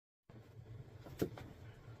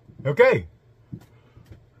Okay,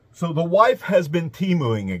 so the wife has been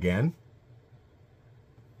TEMUing again.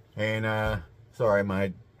 And, sorry,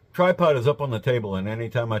 my tripod is up on the table, and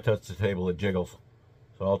anytime I touch the table, it jiggles.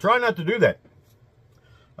 So I'll try not to do that.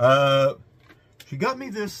 She got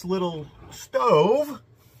me this little stove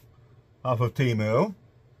off of TEMU.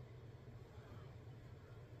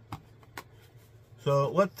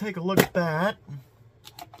 So let's take a look at that.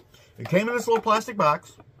 It came in this little plastic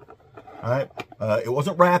box. All right. It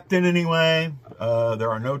wasn't wrapped in any way.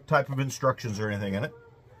 There are no type of instructions or anything in it.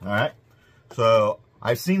 All right. So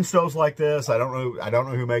I've seen stoves like this. I don't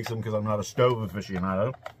know who makes them because I'm not a stove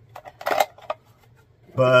aficionado.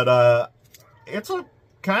 But it's a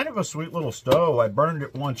kind of a sweet little stove. I burned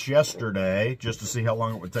it once yesterday just to see how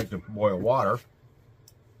long it would take to boil water.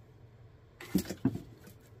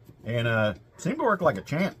 And it seemed to work like a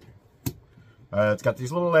champ. It's got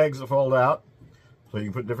these little legs that fold out, so you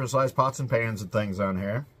can put different size pots and pans and things on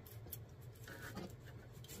here.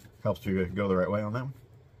 Helps you go the right way on them.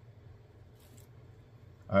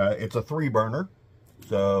 It's a 3-burner,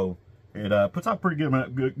 so it puts out pretty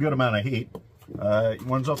good amount of heat. It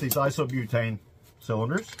runs off these Iso-Butane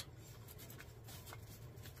cylinders.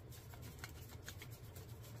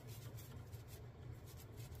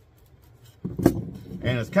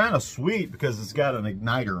 And it's kind of sweet because it's got an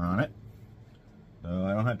igniter on it. So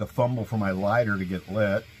I don't have to fumble for my lighter to get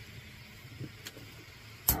lit.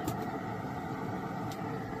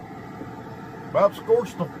 About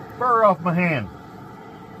scorched the fur off my hand.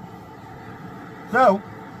 So,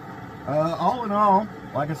 all in all,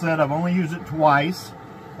 like I said, I've only used it twice.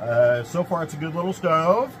 So far, it's a good little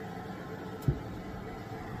stove.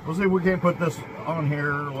 We'll see if we can put this on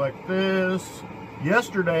here like this.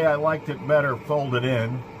 Yesterday, I liked it better folded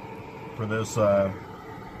in for this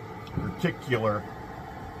particular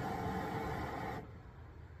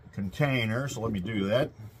container. So let me do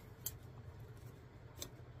that.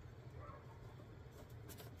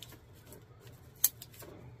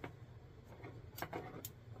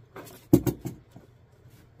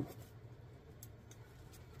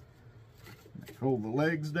 Hold the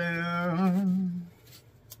legs down.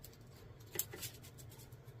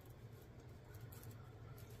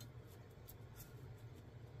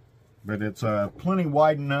 But it's plenty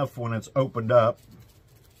wide enough when it's opened up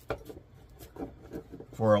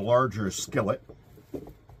for a larger skillet.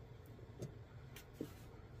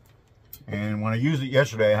 And when I used it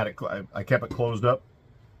yesterday, I kept it closed up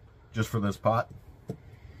just for this pot.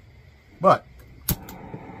 But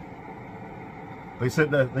they sit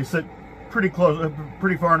pretty close,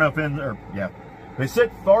 pretty far enough in, or yeah, they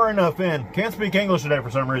sit far enough in. Can't speak English today for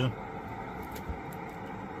some reason.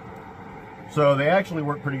 So they actually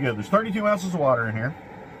work pretty good. There's 32 ounces of water in here.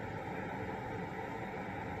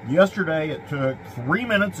 Yesterday it took 3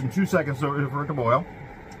 minutes and 2 seconds for it to boil.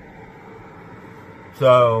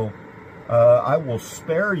 So I will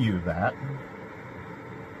spare you that.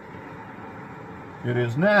 It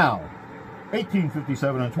is now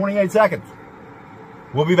 18:57 and 28 seconds.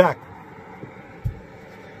 We'll be back.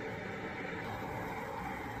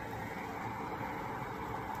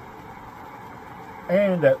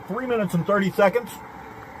 And at 3 minutes and 30 seconds,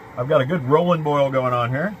 I've got a good rolling boil going on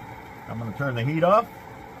here. I'm going to turn the heat off.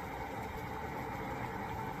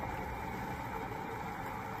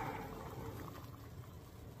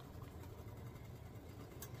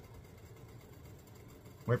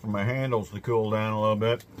 Wait for my handles to cool down a little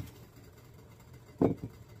bit.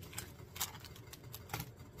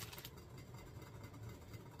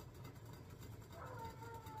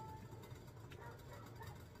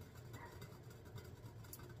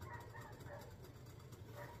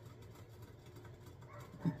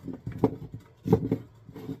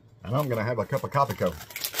 And I'm going to have a cup of Copico.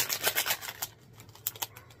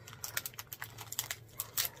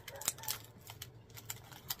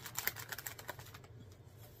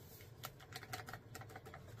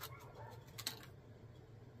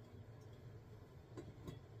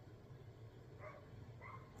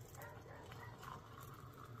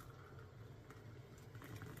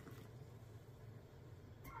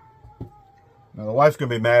 Now the wife's going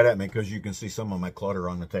to be mad at me because you can see some of my clutter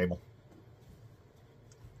on the table.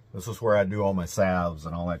 This is where I do all my salves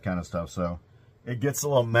and all that kind of stuff, so it gets a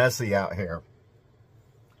little messy out here.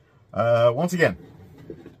 Once again,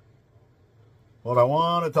 what I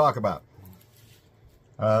want to talk about.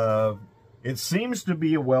 It seems to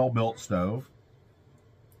be a well-built stove.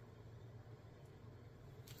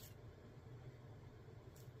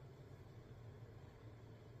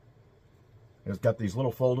 It's got these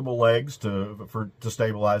little foldable legs to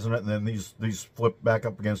stabilizing it, and then these flip back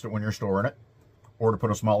up against it when you're storing it, or to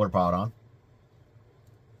put a smaller pot on.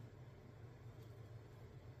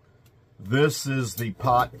 This is the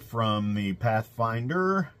pot from the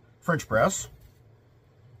Pathfinder French press.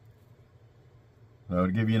 So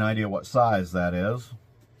to give you an idea what size that is,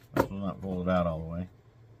 this will not fold it out all the way.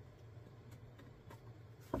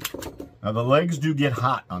 Now the legs do get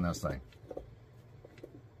hot on this thing.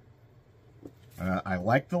 I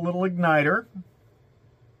like the little igniter.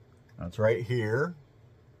 That's right here.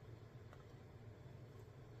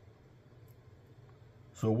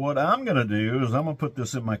 So what I'm going to do is I'm going to put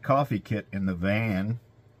this in my coffee kit in the van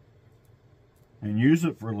and use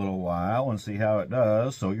it for a little while and see how it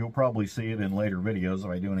does. So you'll probably see it in later videos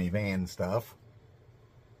if I do any van stuff.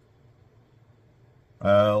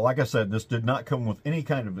 Like I said, this did not come with any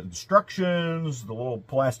kind of instructions. The little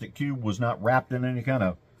plastic cube was not wrapped in any kind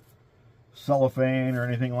of cellophane or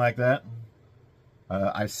anything like that.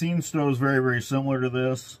 I've seen stoves very, very similar to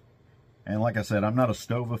this. And like I said, I'm not a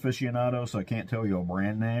stove aficionado, so I can't tell you a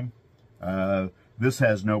brand name. This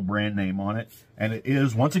has no brand name on it. And it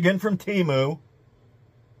is, once again, from TEMU.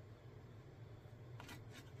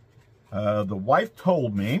 The wife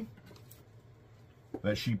told me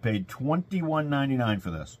that she paid $21.99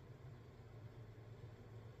 for this.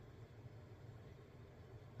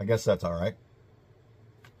 I guess that's all right.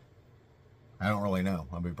 I don't really know.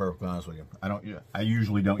 I'll be perfectly honest with you. I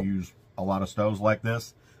usually don't use a lot of stoves like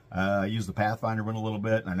this. I use the Pathfinder one a little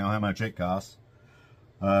bit, and I know how much it costs.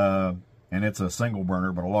 And it's a single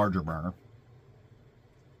burner, but a larger burner.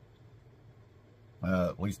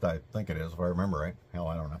 At least I think it is, if I remember right. Hell,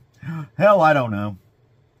 I don't know. Hell, I don't know.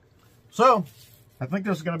 So, I think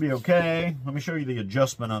this is going to be okay. Let me show you the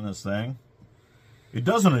adjustment on this thing. It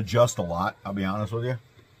doesn't adjust a lot, I'll be honest with you.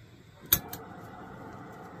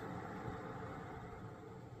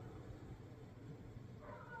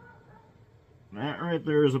 That right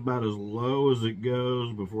there is about as low as it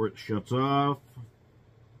goes before it shuts off.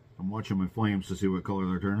 I'm watching my flames to see what color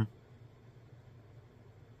they're turning.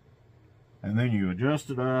 And then you adjust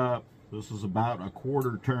it up. This is about a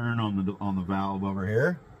quarter turn on the valve over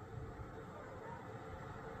here.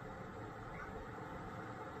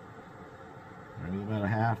 There's about a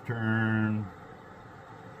half turn,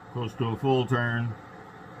 close to a full turn.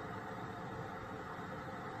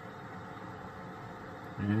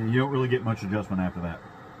 And you don't really get much adjustment after that.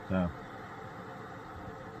 So,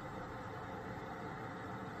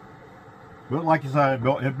 but like you said,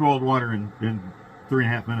 it boiled water in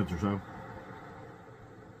 3.5 minutes or so.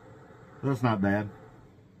 That's not bad.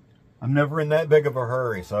 I'm never in that big of a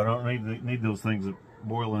hurry, so I don't need those things that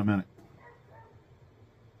boil in a minute.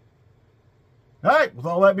 All right, with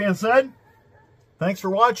all that being said, thanks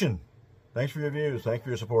for watching. Thanks for your views. Thanks for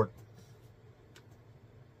your support.